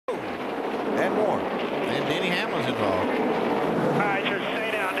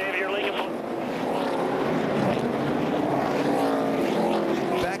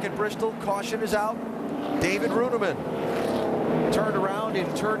Bristol. Caution is out. David Reutimann turned around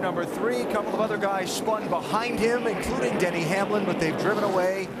in turn number 3. A couple of other guys spun behind him, including Denny Hamlin, but they've driven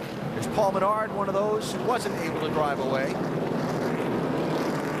away. There's Paul Menard, one of those who wasn't able to drive away.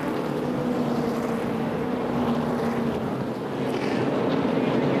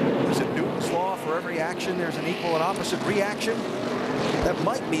 Is it Newton's law? For every action, there's an equal and opposite reaction. That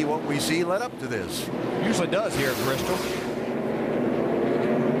might be what we see led up to this. Usually does here at Bristol.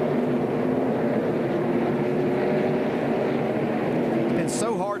 It's been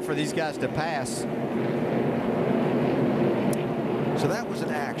so hard for these guys to pass. So that was an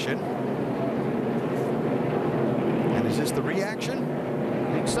action. And is this the reaction?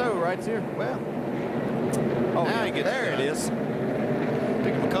 I think so, right here. Well, oh, now he gets there it is.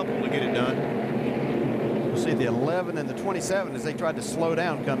 Took him a couple to get it done. We'll see the 11 and the 27 as they tried to slow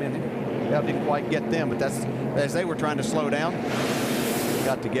down come in. That didn't quite get them, but that's as they were trying to slow down.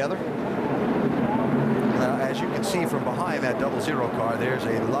 Got together. As you can see from behind that 00 car, there's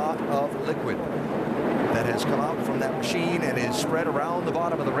a lot of liquid that has come out from that machine and is spread around the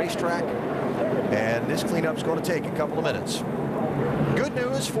bottom of the racetrack. And this cleanup's going to take a couple of minutes. Good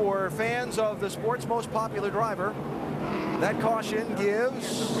news for fans of the sport's most popular driver. That caution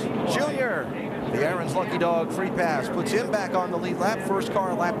gives Junior the Aaron's Lucky Dog free pass, puts him back on the lead lap. First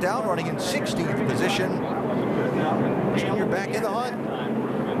car lap down, running in 16th position. Junior back in the hunt.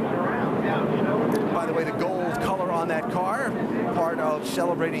 By the way, the gold color on that car, part of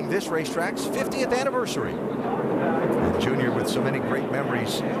celebrating this racetrack's 50th anniversary. And Junior with so many great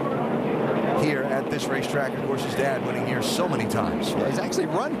memories here at this racetrack. Of course, his dad winning here so many times. Yeah, he's actually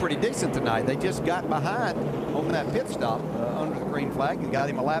run pretty decent tonight. They just got behind on that pit stop under the green flag and got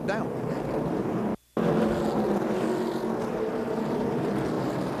him a lap down.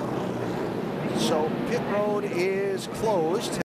 So pit road is closed.